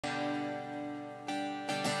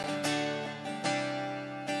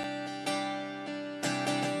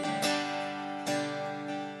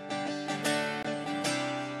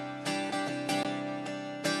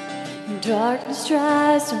Darkness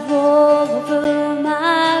tries to roll over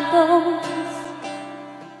my bones,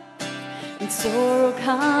 and sorrow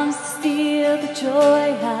comes to steal the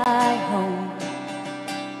joy I own.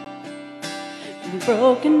 And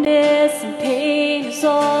brokenness and pain is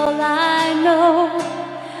all I know.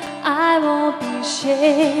 I won't be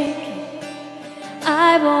shaken,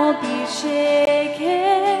 I won't be shaken.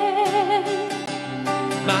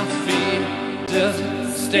 My fear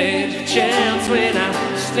doesn't stand a chance when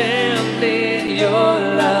I stand in your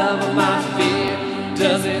love. My fear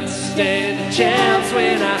doesn't stand a chance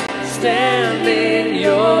when I stand in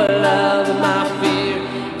your love. My fear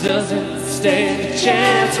doesn't stand a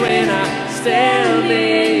chance when I stand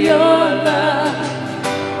in your love.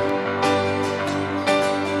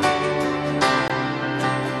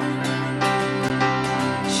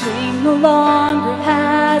 Shame no longer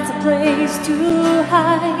has a place to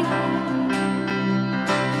hide.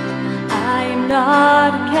 I am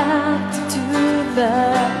not a captive to the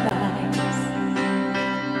lies.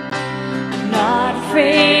 I'm not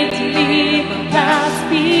afraid to leave my past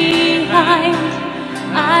behind.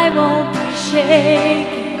 I won't be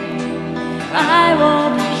shaken, I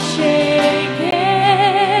won't be shaken.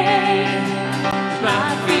 My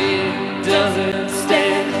fear doesn't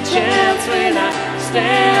stand a chance when I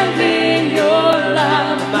stand in your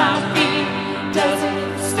love. My fear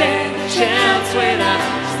doesn't stand a chance when I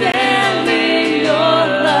stand in your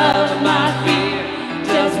love. My fear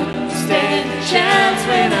doesn't stand a chance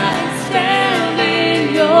when I stand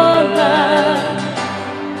in your love.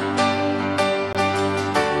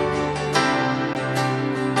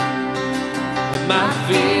 My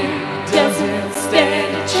fear doesn't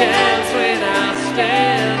stand a chance when I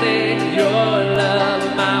stand in your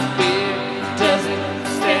love. My fear doesn't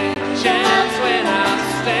stand a chance when I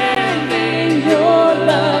stand in your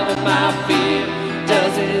love. My fear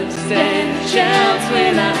doesn't stand a chance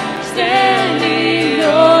when I stand in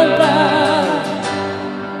your love.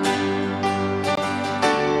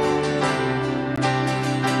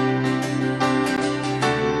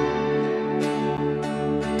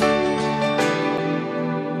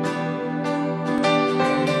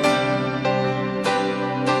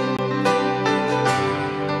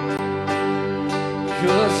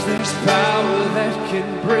 Cause there's power that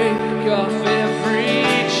can break off every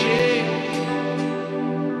chain.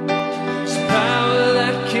 There's power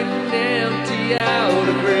that can empty out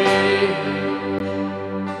a grave.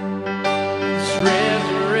 There's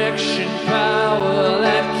resurrection power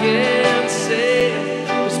that can save.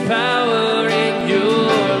 There's power in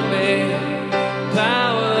your name.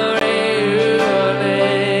 Power in your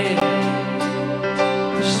name.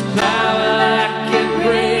 There's power that can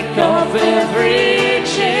break off every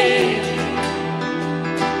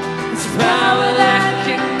power that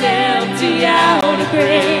can empty out a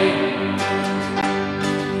grave.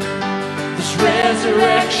 There's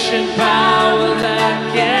resurrection power that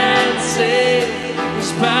can save.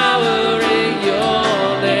 There's power in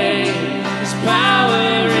your name. There's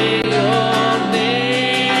power in your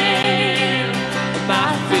name.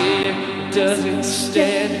 My fear doesn't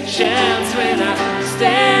stand a chance when I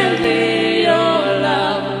stand in your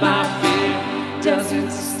love. My fear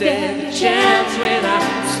doesn't stand a chance when I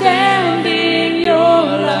stand in your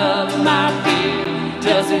love. My fear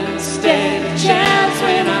doesn't stand a chance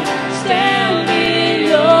when I stand in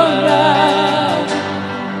your love.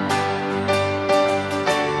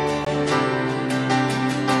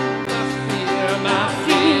 My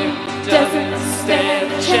fear doesn't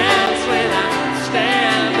stand a chance when I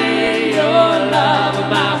stand in your love.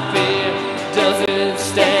 My fear doesn't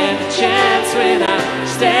stand a chance when I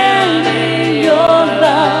stand in your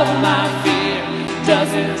love. My fear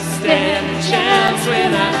doesn't stand a chance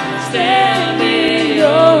when I stand in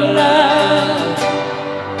your love.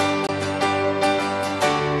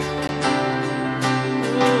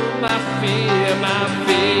 Oh, my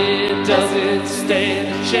fear doesn't stand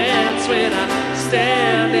a chance when I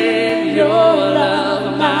stand in your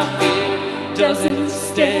love. My fear doesn't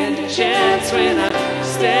stand a chance when I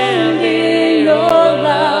stand in your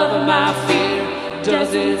love. My fear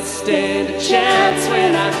doesn't stand a chance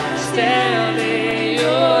when I stand in your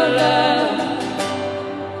love.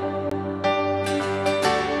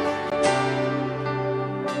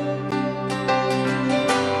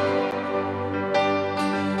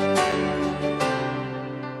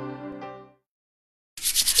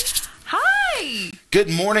 Hi! Good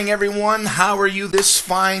morning, everyone. How are you this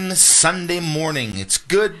fine Sunday morning? It's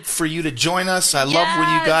good for you to join us. I love when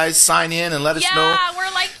you guys sign in and let us know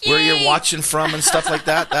we're like, where yay! you're watching from and stuff like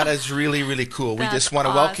that. That is really, really cool. We That's just want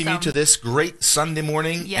to welcome you awesome. to this great Sunday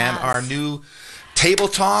morning and our new Table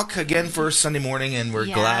Talk again for Sunday morning, and we're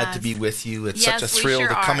glad to be with you. It's such a thrill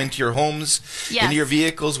to come into your homes, into your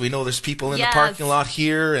vehicles. We know there's people in the parking lot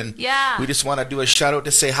here, and we just want to do a shout out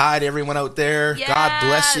to say hi to everyone out there. God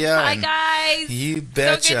bless you. Hi, guys. You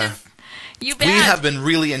betcha. You bet. We have been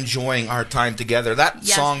really enjoying our time together. That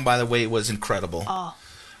song, by the way, was incredible. Oh.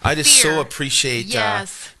 I just so appreciate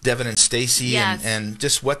Devin and Stacy and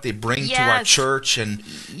just what they bring to our church, and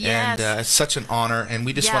it's such an honor. And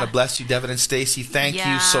we just want to bless you, Devin and Stacy. Thank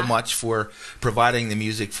you so much for providing the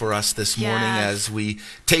music for us this morning as we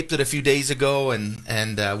taped it a few days ago, and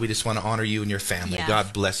we just want to honor you and your family.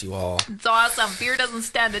 God bless you all. It's awesome. Fear doesn't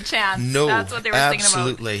stand a chance. No, that's what they were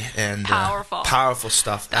absolutely, thinking about. And powerful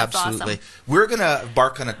stuff. That's absolutely. Awesome. We're gonna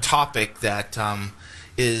embark on a topic that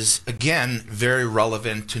is again very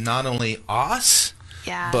relevant to not only us,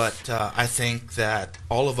 but I think that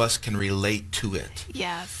all of us can relate to it.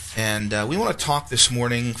 Yes. And we want to talk this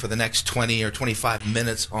morning for the next 20 or 25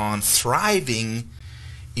 minutes on thriving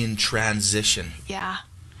in transition. Yeah.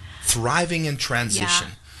 Thriving in transition.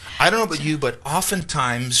 I don't know about you, but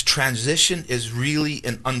oftentimes transition is really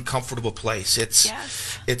an uncomfortable place.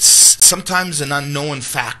 It's sometimes an unknown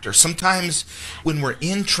factor. Sometimes when we're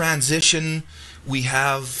in transition, we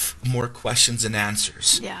have more questions than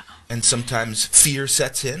answers. Yeah. And sometimes fear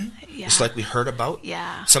sets in, just like we heard about.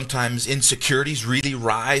 Yeah. Sometimes insecurities really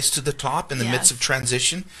rise to the top in the midst of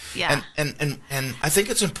transition. Yeah. And I think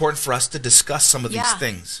it's important for us to discuss some of these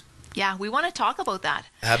things. Yeah, we want to talk about that.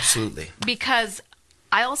 Absolutely. Because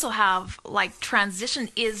I also have, transition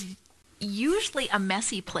is usually a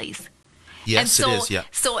messy place. Yes, and so, it is, yeah.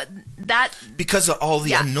 So that... Because of all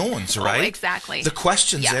the unknowns, right? Oh, exactly. The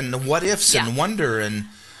questions and the what ifs and wonder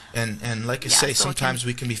and like you say, so sometimes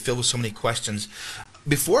we can be filled with so many questions.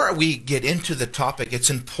 Before we get into the topic, it's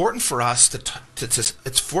important for us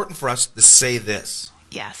to say this.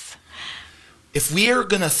 Yes. If we are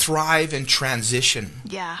going to thrive in transition,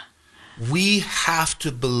 we have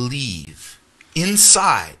to believe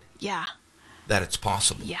inside that it's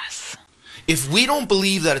possible. Yes. If we don't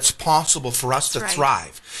believe that it's possible for us to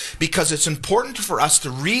thrive, because it's important for us to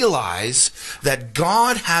realize that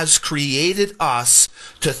God has created us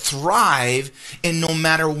to thrive in no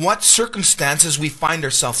matter what circumstances we find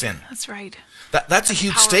ourselves in. That's right. That's a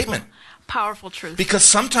huge statement. Powerful truth. Because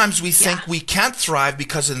sometimes we think we can't thrive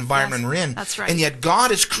because of the environment we're in. That's right. And yet God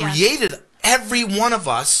has created every one of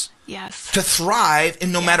us to thrive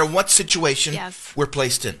in no matter what situation we're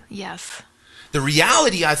placed in. Yes. The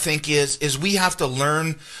reality, I think, is we have to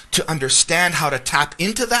learn to understand how to tap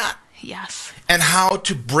into that. Yes. And how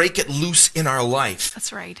to break it loose in our life.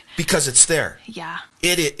 That's right. Because it's there. Yeah.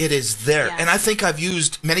 It is there. Yes. And I think I've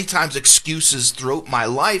used many times excuses throughout my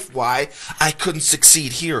life why I couldn't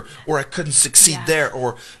succeed here, or I couldn't succeed there,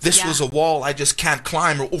 or this was a wall I just can't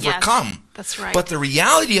climb or overcome. Yes. That's right. But the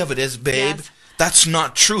reality of it is, babe, that's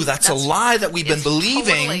not true. That's a lie that we've been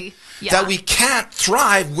believing. That we can't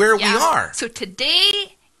thrive where we are. So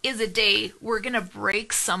today is a day we're going to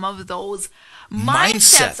break some of those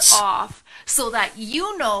mindsets off so that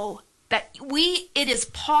you know that it is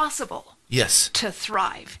possible to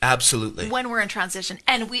thrive. Absolutely. When we're in transition.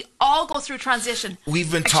 And we all go through transition.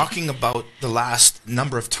 We've been talking about the last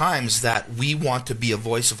number of times that we want to be a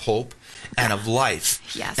voice of hope and of life.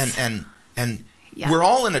 Yes. And we're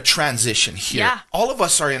all in a transition here. Yeah. All of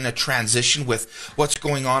us are in a transition with what's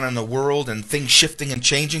going on in the world and things shifting and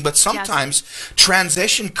changing. But sometimes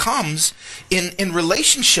transition comes in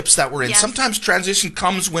relationships that we're in. Sometimes transition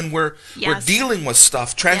comes when we're dealing with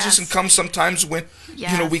stuff. Transition comes sometimes when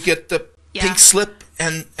we get the pink slip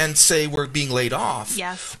and say we're being laid off.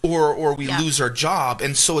 Or we lose our job.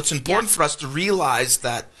 And so it's important for us to realize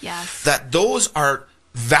that that those are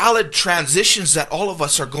valid transitions that all of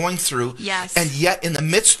us are going through. And yet in the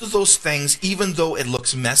midst of those things, even though it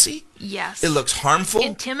looks messy, it looks harmful,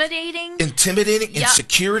 intimidating,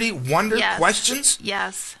 insecurity, wonder, questions,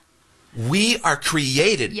 we are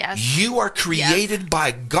created, you are created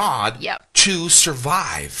by God to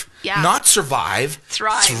survive. Not survive,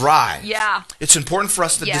 thrive. It's important for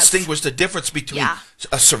us to distinguish the difference between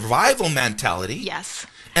a survival mentality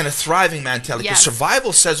and a thriving mentality. Because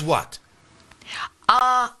survival says what?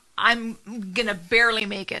 I'm gonna barely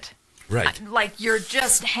make it. Right. Like you're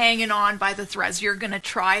just hanging on by the threads. You're gonna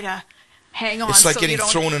try to hang on. It's like getting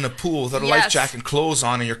thrown in a pool without a life jacket and clothes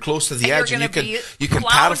on, and you're close to the edge, and you can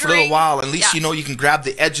paddle for a little while. At least you know you can grab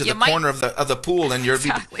the edge of the corner of the pool, and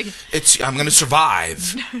I'm going to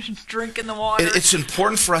survive. Drinking the water. It's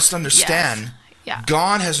important for us to understand.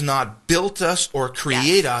 God has not built us or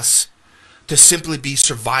created us to simply be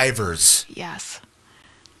survivors.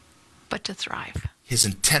 But to thrive. His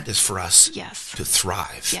intent is for us to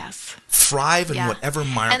thrive. Thrive in whatever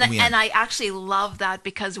environment we are. And I actually love that,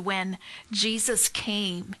 because when Jesus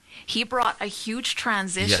came, he brought a huge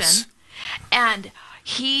transition. And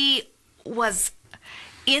he was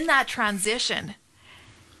in that transition,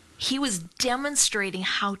 he was demonstrating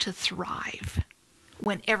how to thrive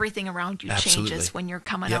when everything around you changes, when you're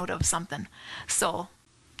coming out of something. So,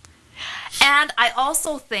 and I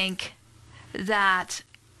also think that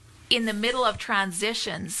in the middle of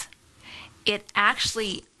transitions, it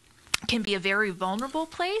actually can be a very vulnerable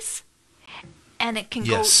place, and it can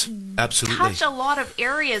touch a lot of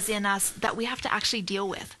areas in us that we have to actually deal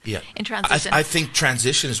with in transition. I think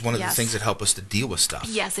transition is one of the things that help us to deal with stuff.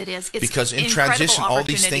 Yes, it is. It's because in transition, all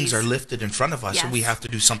these things are lifted in front of us, and we have to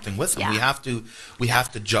do something with them. We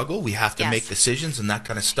have to juggle. We have to make decisions and that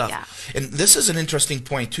kind of stuff. And this is an interesting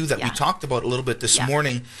point too that we talked about a little bit this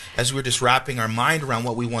morning as we were just wrapping our mind around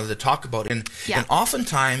what we wanted to talk about. And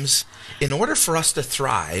oftentimes, in order for us to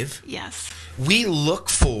thrive, we look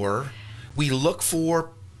for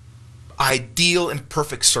ideal and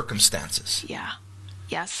perfect circumstances.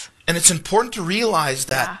 And it's important to realize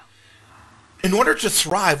that in order to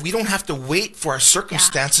thrive, we don't have to wait for our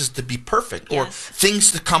circumstances to be perfect or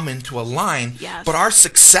things to come into a line, but our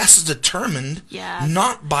success is determined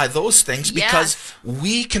not by those things, because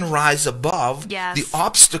we can rise above the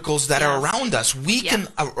obstacles that are around us. We can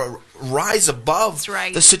rise above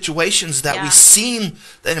the situations that we seem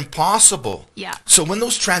impossible. So when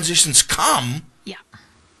those transitions come,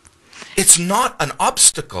 it's not an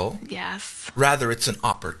obstacle, rather it's an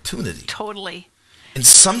opportunity. Totally. And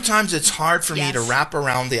sometimes it's hard for me to wrap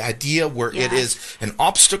around the idea where it is an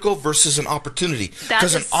obstacle versus an opportunity.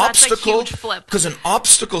 Because an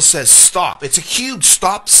obstacle says stop. It's a huge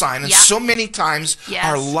stop sign. And so many times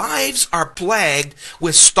our lives are plagued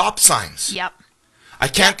with stop signs. I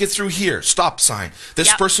can't get through here. Stop sign.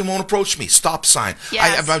 This person won't approach me. Stop sign.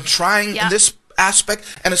 I'm trying in this aspect,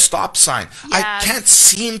 and a stop sign. I can't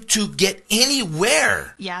seem to get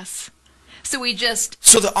anywhere.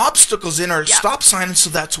 So the obstacle's in our stop sign, and so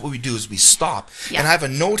that's what we do is we stop. And I have a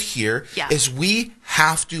note here is we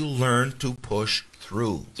have to learn to push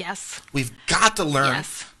through. We've got to learn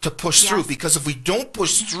to push through, because if we don't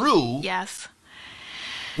push through,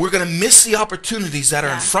 we're going to miss the opportunities that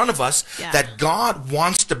are in front of us, that God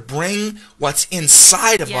wants to bring what's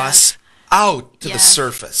inside of us out to the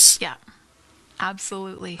surface.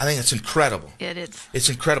 Absolutely. I think it's incredible. It is. It's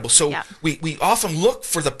incredible. So we often look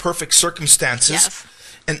for the perfect circumstances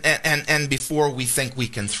and before we think we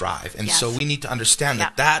can thrive. And so we need to understand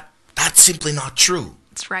that that's simply not true.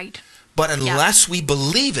 That's right. But unless we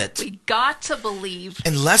believe it, we got to believe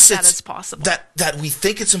unless it's possible. That we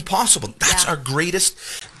think it's impossible. That's our greatest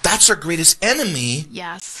enemy.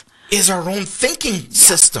 Is our own thinking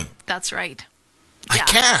system. That's right. I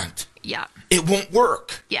can't. It won't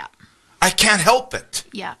work. I can't help it.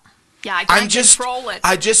 I can't control it.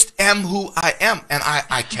 I just am who I am, and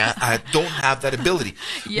I don't have that ability.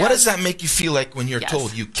 What does that make you feel like when you're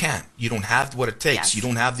told you can't? You don't have what it takes. You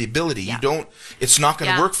don't have the ability. You don't. It's not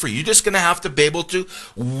going to work for you. You're just going to have to be able to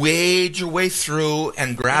wade your way through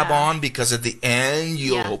and grab on, because at the end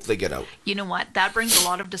you'll hopefully get out. You know what? That brings a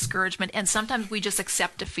lot of discouragement, and sometimes we just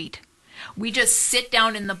accept defeat. We just sit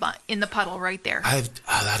down in the puddle right there.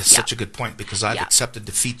 That is such a good point, because I've accepted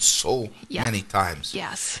defeat so many times.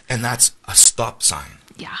 And that's a stop sign.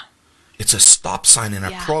 It's a stop sign in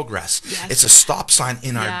our progress. It's a stop sign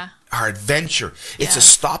in our adventure. It's a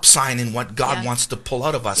stop sign in what God wants to pull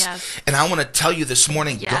out of us. And I want to tell you this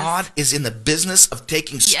morning, God is in the business of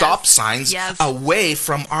taking stop signs away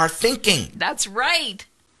from our thinking. That's right.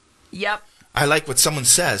 I like what someone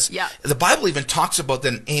says. The Bible even talks about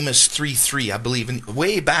that in Amos 3:3, I believe. And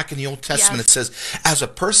way back in the Old Testament, it says, as a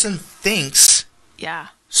person thinks,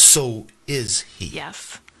 so is he.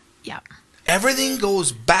 Everything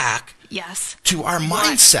goes back to our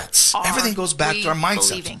mindsets. Everything goes back to our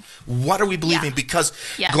mindsets. What are we believing? Because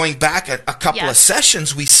going back a couple of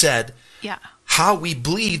sessions, we said, how we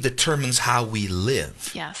believe determines how we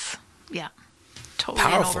live. Totally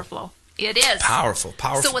an overflow. It is. Powerful.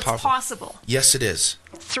 So it's possible. Yes, it is.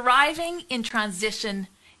 Thriving in transition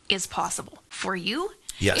is possible. For you?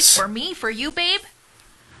 Yes. For me? For you, babe?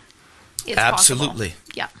 It's Absolutely.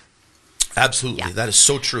 possible. Absolutely. That is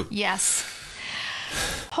so true. Yes.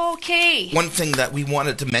 Okay. One thing that we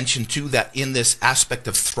wanted to mention too, that in this aspect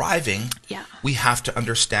of thriving, we have to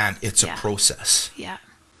understand it's a process.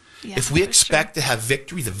 If we expect to have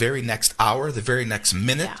victory the very next hour, the very next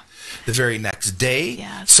minute, the very next day,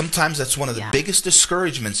 sometimes that's one of the biggest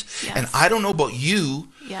discouragements. And I don't know about you,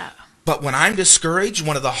 But when I'm discouraged,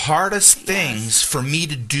 one of the hardest things for me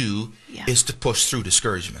to do is to push through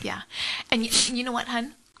discouragement. Yeah. And you know what,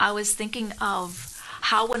 hon? I was thinking of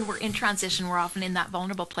how when we're in transition, we're often in that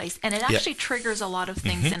vulnerable place. And it actually triggers a lot of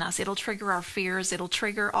things in us. It'll trigger our fears. It'll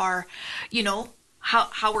trigger our,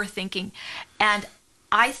 how we're thinking. And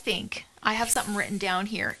I think I have something written down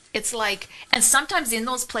here. It's like, and sometimes in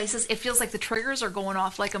those places, it feels like the triggers are going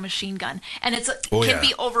off like a machine gun. And it can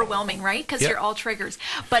be overwhelming, right? Because you're all triggers.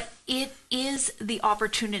 But it is the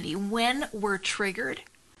opportunity when we're triggered.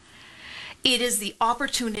 It is the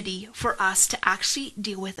opportunity for us to actually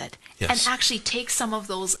deal with it and actually take some of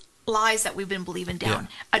those lies that we've been believing down,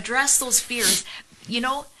 address those fears,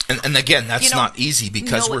 And again, that's not easy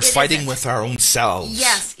because we're fighting with our own selves.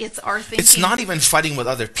 Yes, it's our thinking. It's not even fighting with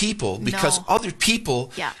other people because other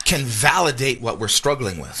people can validate what we're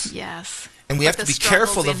struggling with. Yes. And we have to be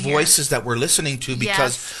careful the voices that we're listening to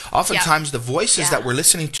because oftentimes the voices that we're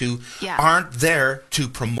listening to aren't there to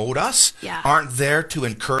promote us, aren't there to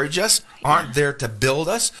encourage us, aren't there to build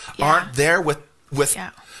us, aren't there with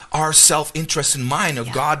our self-interest in mind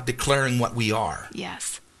of God declaring what we are.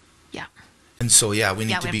 Yes. Yeah. And so, we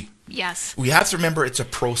need to be... Yes. We have to remember it's a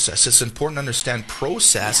process. It's important to understand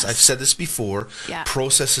process. I've said this before.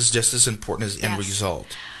 Process is just as important as end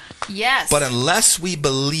result. Yes. But unless we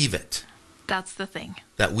believe it... That's the thing.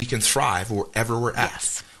 That we can thrive wherever we're at.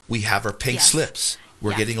 Yes. We have our pink slips.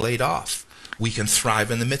 We're getting laid off. We can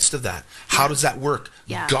thrive in the midst of that. How does that work?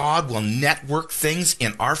 God will network things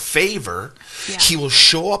in our favor. He will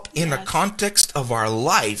show up in the context of our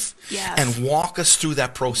life and walk us through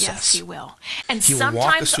that process. Yes, He will. And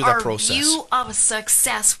sometimes our view of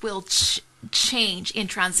success will change in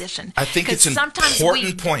transition. I think it's an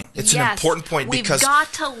important point. It's an important point because we've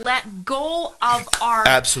got to let go of our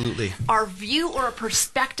our view or a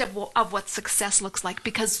perspective of what success looks like,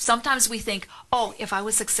 because sometimes we think, oh, if I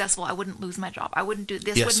was successful, I wouldn't lose my job. I wouldn't do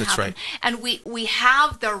this. Wouldn't happen. Right. And we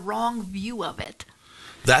have the wrong view of it.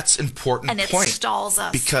 That's an important point. And it stalls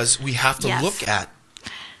us because we have to look at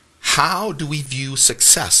how do we view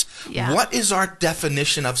success? What is our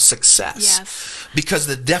definition of success? Because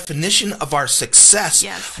the definition of our success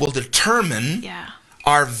will determine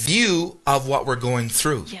our view of what we're going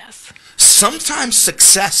through. Sometimes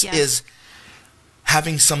success is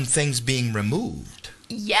having some things being removed.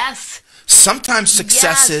 Sometimes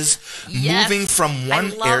success is moving from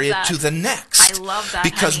one area to the next. I love that.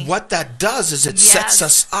 Because what that does is it sets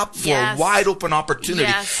us up for a wide open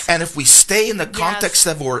opportunity. And if we stay in the context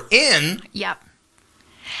that we're in,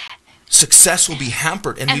 success will be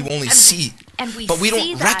hampered and we only see. But we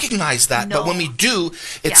don't recognize that. But when we do,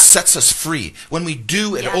 it sets us free. When we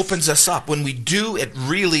do, it opens us up. When we do, it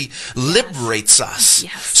really liberates us.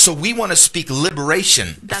 So we want to speak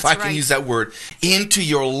liberation, if I can use that word, into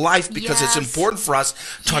your life because it's important for us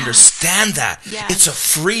to understand that. It's a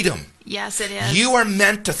freedom. Yes, it is. You are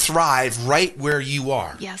meant to thrive right where you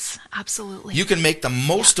are. Yes, absolutely. You can make the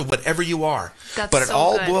most of whatever you are. But it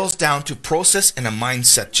all boils down to process and a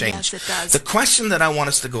mindset change. Yes, it does. The question that I want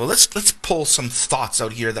us to go, let's pull some thoughts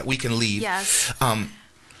out here that we can leave.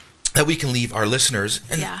 That we can leave our listeners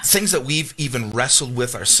and things that we've even wrestled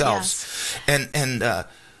with ourselves. And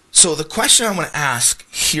so the question I want to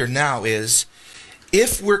ask here now is,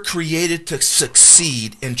 if we're created to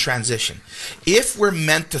succeed in transition, if we're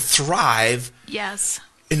meant to thrive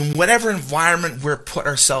in whatever environment we're put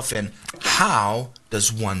ourselves in, how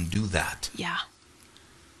does one do that?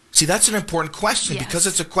 See, that's an important question because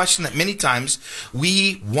it's a question that many times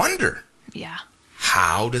we wonder.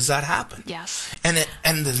 How does that happen?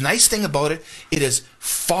 And the nice thing about it, it is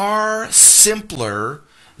far simpler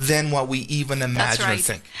than what we even imagine or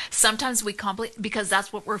think. Sometimes we complicate because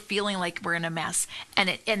that's what we're feeling like we're in a mess, and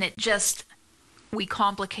it just we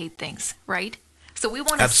complicate things, right? So we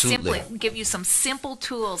want to simply give you some simple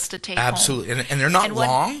tools to take home. And they're not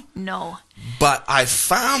long. No. But I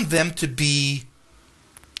found them to be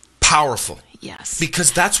powerful.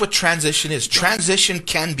 Because that's what transition is. Transition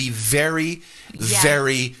can be very,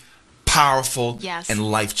 very powerful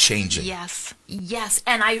and life-changing.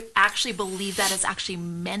 And I actually believe that is actually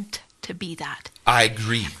meant to be that. I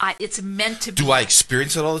agree. It's meant to be. Do I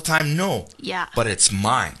experience it all the time? No. But it's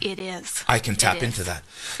mine. It is. I can tap into that.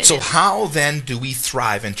 So how then do we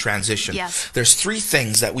thrive in transition? There's 3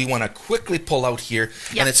 things that we want to quickly pull out here,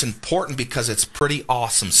 and it's important because it's pretty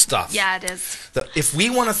awesome stuff. It is. If we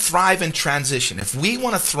want to thrive in transition,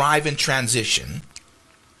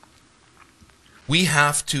 we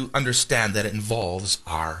have to understand that it involves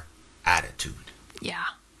our attitude.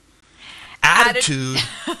 Attitude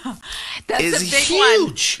That's is a big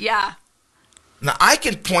huge. One. Now, I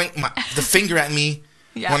can point the finger at me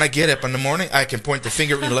Yeah. When I get up in the morning, I can point the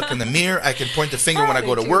finger when I look in the mirror. I can point the finger when I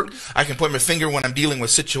go to work. I can point my finger when I'm dealing with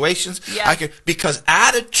situations. Yes. Because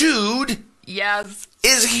attitude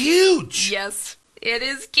is huge. Yes, it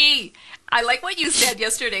is key. I like what you said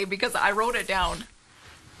yesterday because I wrote it down.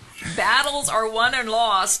 Battles are won and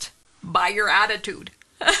lost by your attitude.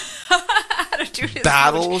 Attitude is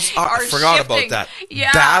Battles are I forgot shifting. About that.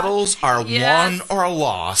 Yeah. Battles are won or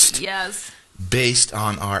lost based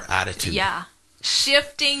on our attitude. Yeah.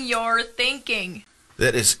 Shifting your thinking.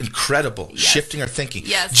 That is incredible. Yes. Shifting our thinking.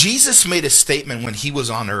 Yes. Jesus made a statement when he was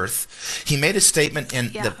on earth. He made a statement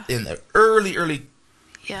in the early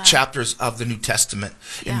chapters of the New Testament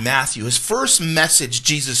in Matthew. His first message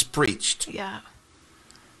Jesus preached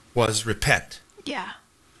was repent. Yeah.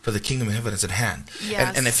 For the kingdom of heaven is at hand.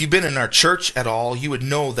 Yes. And if you've been in our church at all, you would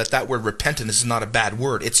know that word repentance is not a bad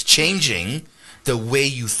word. It's changing the way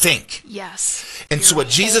you think. Yes. And so what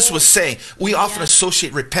Jesus was saying, we often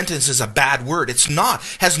associate repentance as a bad word. It's not.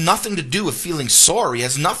 It has nothing to do with feeling sorry. It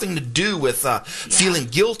has nothing to do with feeling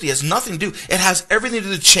guilty. It has nothing to do. It has everything to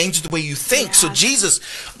do to change the way you think. Yes. So Jesus,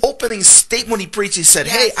 opening statement when he preached, he said,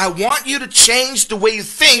 hey, I want you to change the way you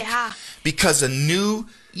think because a new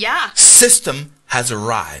system has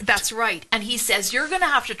arrived. That's right. And he says you're going to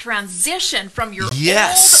have to transition from your old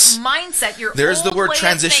mindset, There's the word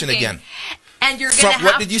transition again. And you're going to have...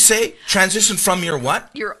 What did you say? Transition from your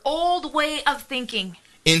what? Your old way of thinking.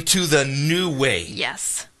 Into the new way.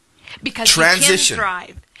 Yes. Because you can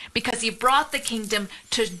thrive. Because he brought the kingdom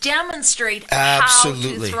to demonstrate how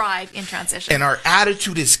to thrive in transition. And our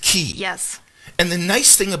attitude is key. Yes. And the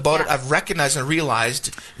nice thing about it, I've recognized and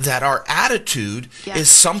realized that our attitude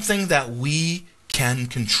is something that we can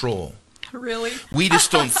control. Really? We just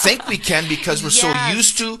don't think we can because we're so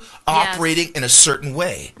used to operating in a certain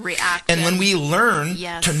way. Reacting. And when we learn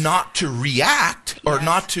to not to react or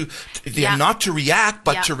not to react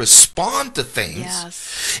but to respond to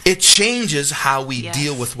things, it changes how we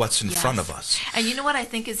deal with what's in front of us. And you know what I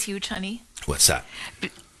think is huge, honey? What's that?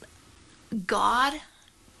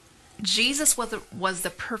 Jesus was the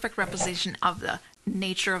perfect representation of the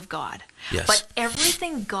nature of God. Yes. But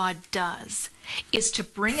everything God does is to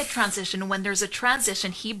bring a transition. When there's a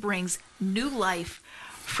transition, he brings new life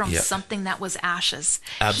from something that was ashes.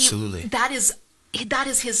 Absolutely. That is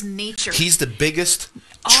his nature. He's the biggest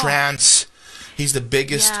he's the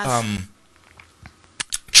biggest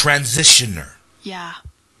transitioner. Yeah.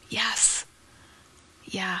 Yes.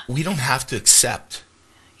 Yeah. We don't have to accept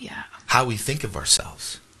how we think of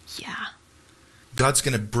ourselves. Yeah. God's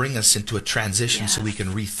going to bring us into a transition so we can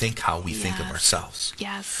rethink how we think of ourselves.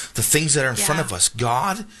 Yes. The things that are in front of us,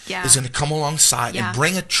 God is going to come alongside and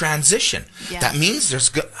bring a transition. That means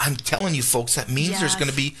I'm telling you folks, that means there's going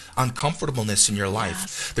to be uncomfortableness in your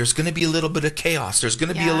life. There's going to be a little bit of chaos. There's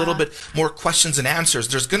going to be a little bit more questions and answers.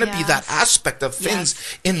 There's going to be that aspect of things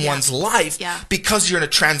in one's life because you're in a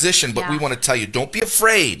transition. But we want to tell you, don't be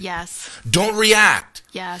afraid. Yes. Don't react.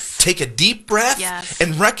 Yes. Take a deep breath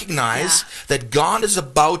and recognize that God is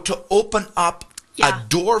about to open up a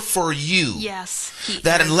door for you. Yes.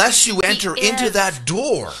 That unless you enter into that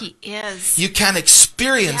door, you can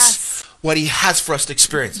experience what he has for us to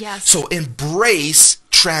experience. Yes. So embrace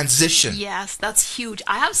transition. Yes, that's huge.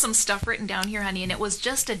 I have some stuff written down here, honey, and it was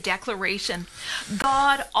just a declaration.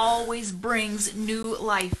 God always brings new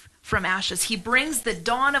life from ashes. He brings the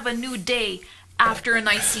dawn of a new day after a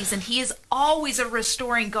night season. He is always a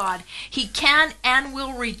restoring God. He can and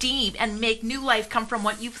will redeem and make new life come from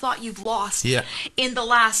what you thought you've lost in the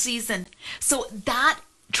last season. So that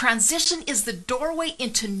transition is the doorway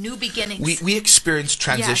into new beginnings. We experience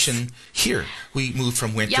transition here. We move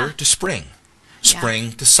from winter to spring.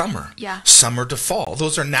 Spring to summer. Summer to fall.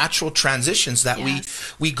 Those are natural transitions that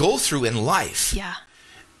we go through in life.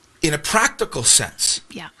 In a practical sense.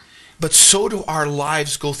 But so do our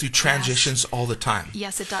lives go through transitions all the time.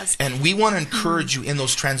 Yes, it does. And we want to encourage you in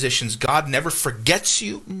those transitions. God never forgets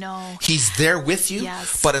you. No. He's there with you.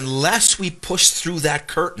 Yes. But unless we push through that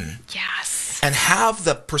curtain and have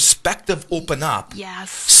the perspective open up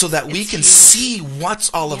so that we can see what's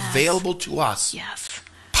all available to us.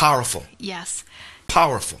 Powerful.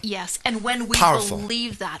 Powerful. Yes, and when we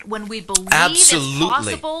believe that, when we believe it's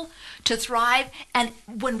possible to thrive, and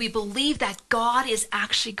when we believe that God is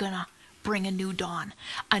actually going to bring a new dawn,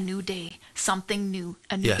 a new day, something new,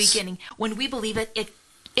 a new beginning, when we believe it,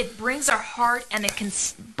 It brings our heart, and it can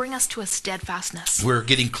bring us to a steadfastness. We're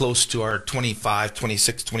getting close to our 25,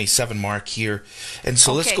 26, 27 mark here. And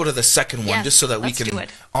so let's go to the second one, just so that we can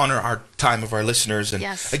honor our time of our listeners. And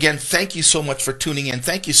again, thank you so much for tuning in.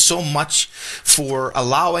 Thank you so much for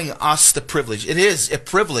allowing us the privilege. It is a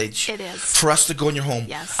privilege for us to go in your home.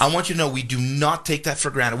 I want you to know we do not take that for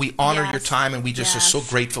granted. We honor your time, and we just are so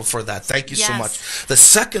grateful for that. Thank you so much. The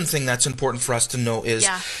second thing that's important for us to know is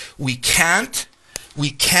we can't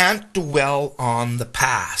dwell on the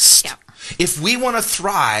past. If we want to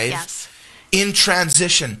thrive in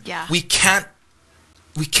transition, we can't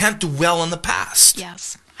dwell on the past.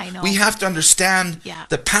 I know. We have to understand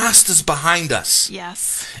the past is behind us.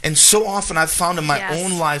 And so often I've found in my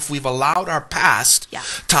own life we've allowed our past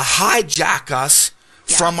to hijack us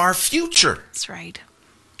from our future. That's right.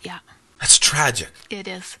 That's tragic. It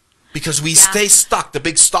is. Because we stay stuck. The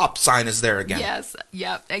big stop sign is there again.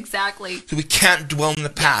 Exactly. So we can't dwell in the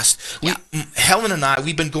past. Helen and I,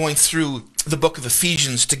 we've been going through the book of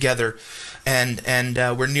Ephesians together, and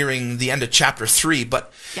we're nearing the end of chapter 3.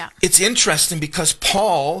 But it's interesting because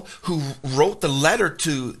Paul, who wrote the letter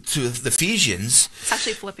to the Ephesians... It's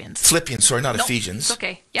actually Philippians. Philippians, sorry, not Ephesians. It's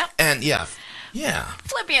okay. And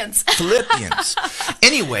Philippians.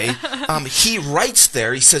 Anyway, he writes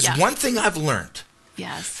there, he says, one thing I've learned...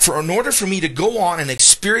 in order for me to go on and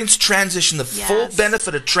experience transition, the full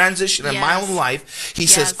benefit of transition in my own life, he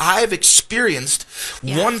says, I have experienced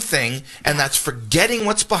one thing, and that's forgetting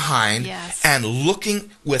what's behind and looking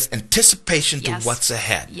with anticipation to what's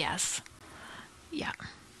ahead.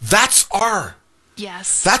 That's our...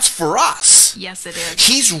 That's for us. Yes, it is.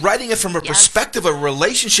 He's writing it from a perspective of a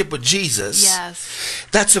relationship with Jesus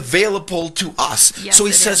that's available to us. So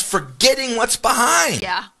he says, forgetting what's behind.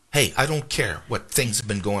 Hey, I don't care what things have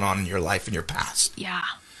been going on in your life in your past.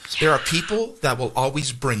 There are people that will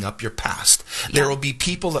always bring up your past. There will be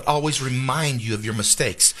people that always remind you of your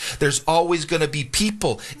mistakes. There's always going to be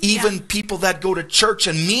people, even people that go to church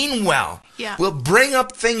and mean well, will bring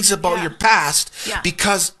up things about your past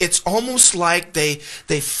because it's almost like they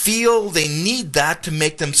feel they need that to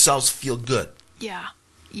make themselves feel good.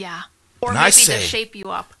 Or and maybe I say, to shape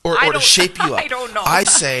you up. Or to shape you up. I don't know. I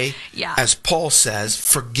say, as Paul says,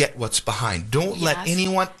 forget what's behind. Don't let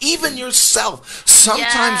anyone, even yourself,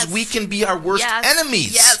 sometimes we can be our worst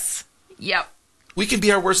enemies. We can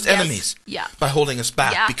be our worst enemies by holding us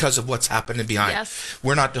back because of what's happening behind.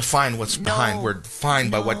 We're not defined what's behind. We're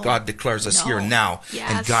defined by what God declares us here and now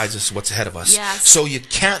and guides us what's ahead of us. So you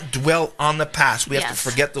can't dwell on the past. We have to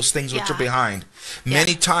forget those things which are behind.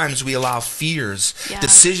 Many times we allow fears,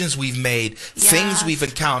 decisions we've made, things we've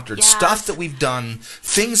encountered, stuff that we've done,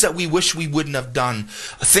 things that we wish we wouldn't have done,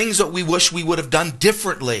 things that we wish we would have done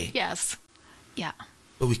differently.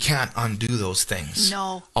 But we can't undo those things.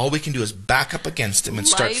 No. All we can do is back up against them and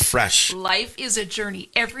start fresh. Life is a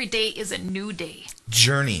journey. Every day is a new day.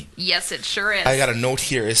 Journey. Yes, it sure is. I got a note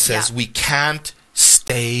here. It says we can't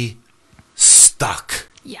stay stuck.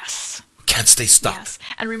 Yes. Can't stay stuck. Yes.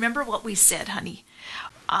 And remember what we said, honey.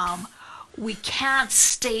 We can't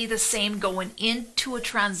stay the same going into a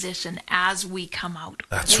transition as we come out.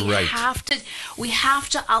 That's right. We have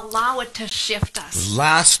to allow it to shift us.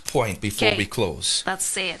 Last point before we close. Let's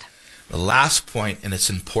say it. The last point, and it's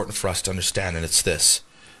important for us to understand, and it's this.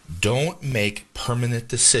 Don't make permanent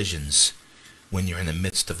decisions when you're in the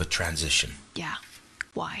midst of a transition.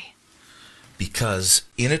 Why? Because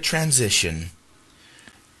in a transition,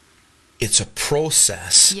 it's a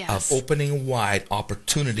process of opening wide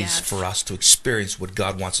opportunities for us to experience what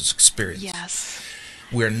God wants us to experience.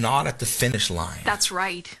 We're not at the finish line. That's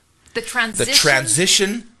right. The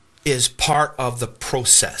transition is part of the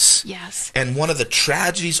process. And one of the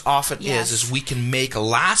tragedies often is we can make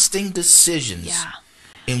lasting decisions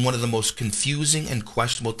in one of the most confusing and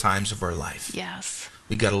questionable times of our life.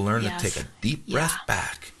 We got to learn to take a deep breath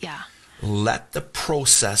back. Let the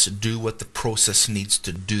process do what the process needs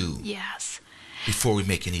to do. Before we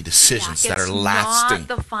make any decisions that are lasting. It's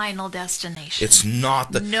not the final destination. It's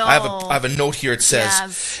not the. No. I have a note here. It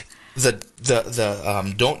says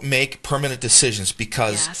don't make permanent decisions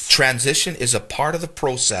because transition is a part of the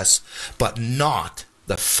process, but not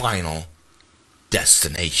the final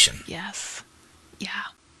destination. Then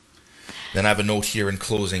I have a note here in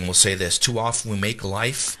closing. We'll say this: too often we make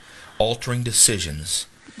life-altering decisions.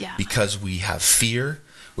 Because we have fear,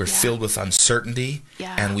 we're filled with uncertainty,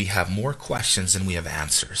 and we have more questions than we have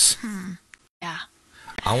answers. I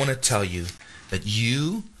want to tell you that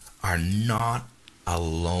you are not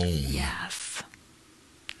alone.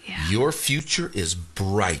 Your future is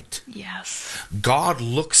bright. God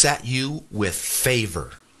looks at you with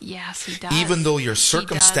favor. He does. Even though your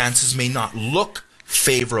circumstances may not look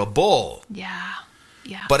favorable. Yeah.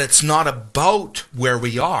 Yeah. But it's not about where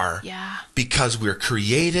we are. Yeah. Because we're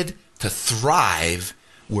created to thrive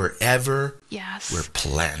wherever yes. we're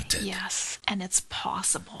planted. Yes. And it's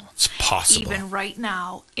possible. It's possible. Even right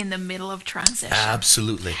now in the middle of transition.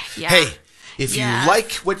 Absolutely. Yeah. Hey, if you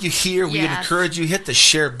like what you hear, we would encourage you, hit the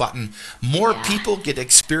share button. More people get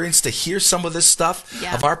experience to hear some of this stuff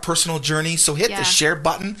of our personal journey. So hit the share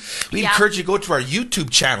button. We encourage you to go to our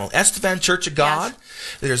YouTube channel, Estevan Church of God.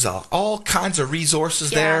 There's all kinds of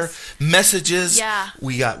resources there, messages.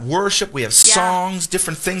 We got worship. We have songs,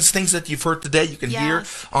 different things that you've heard today you can hear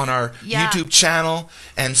on our YouTube channel.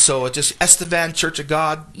 And so just Estevan Church of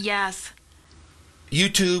God. Yes.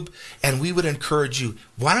 YouTube, and we would encourage you,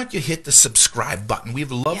 why don't you hit the subscribe button? We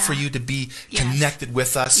would love for you to be connected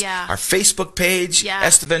with us. Our Facebook page,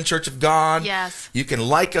 Estevan Church of God. You can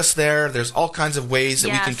like us there. There's all kinds of ways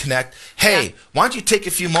that we can connect. Hey, why don't you take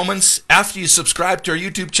a few moments after you subscribe to our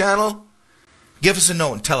YouTube channel? Give us a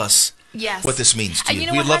note and tell us what this means to you.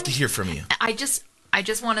 We'd love to hear from you. I just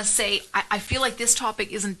want to say, I feel like this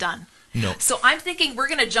topic isn't done. No. So I'm thinking we're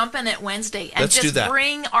going to jump in at Wednesday and just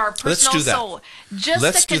bring our personal soul.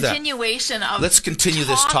 Just a continuation of Let's continue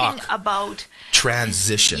this talk about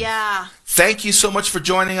transition. Yeah. Thank you so much for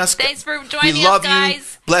joining us. Thanks for joining us, guys. We love you.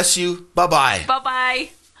 Bless you. Bye-bye. Bye-bye.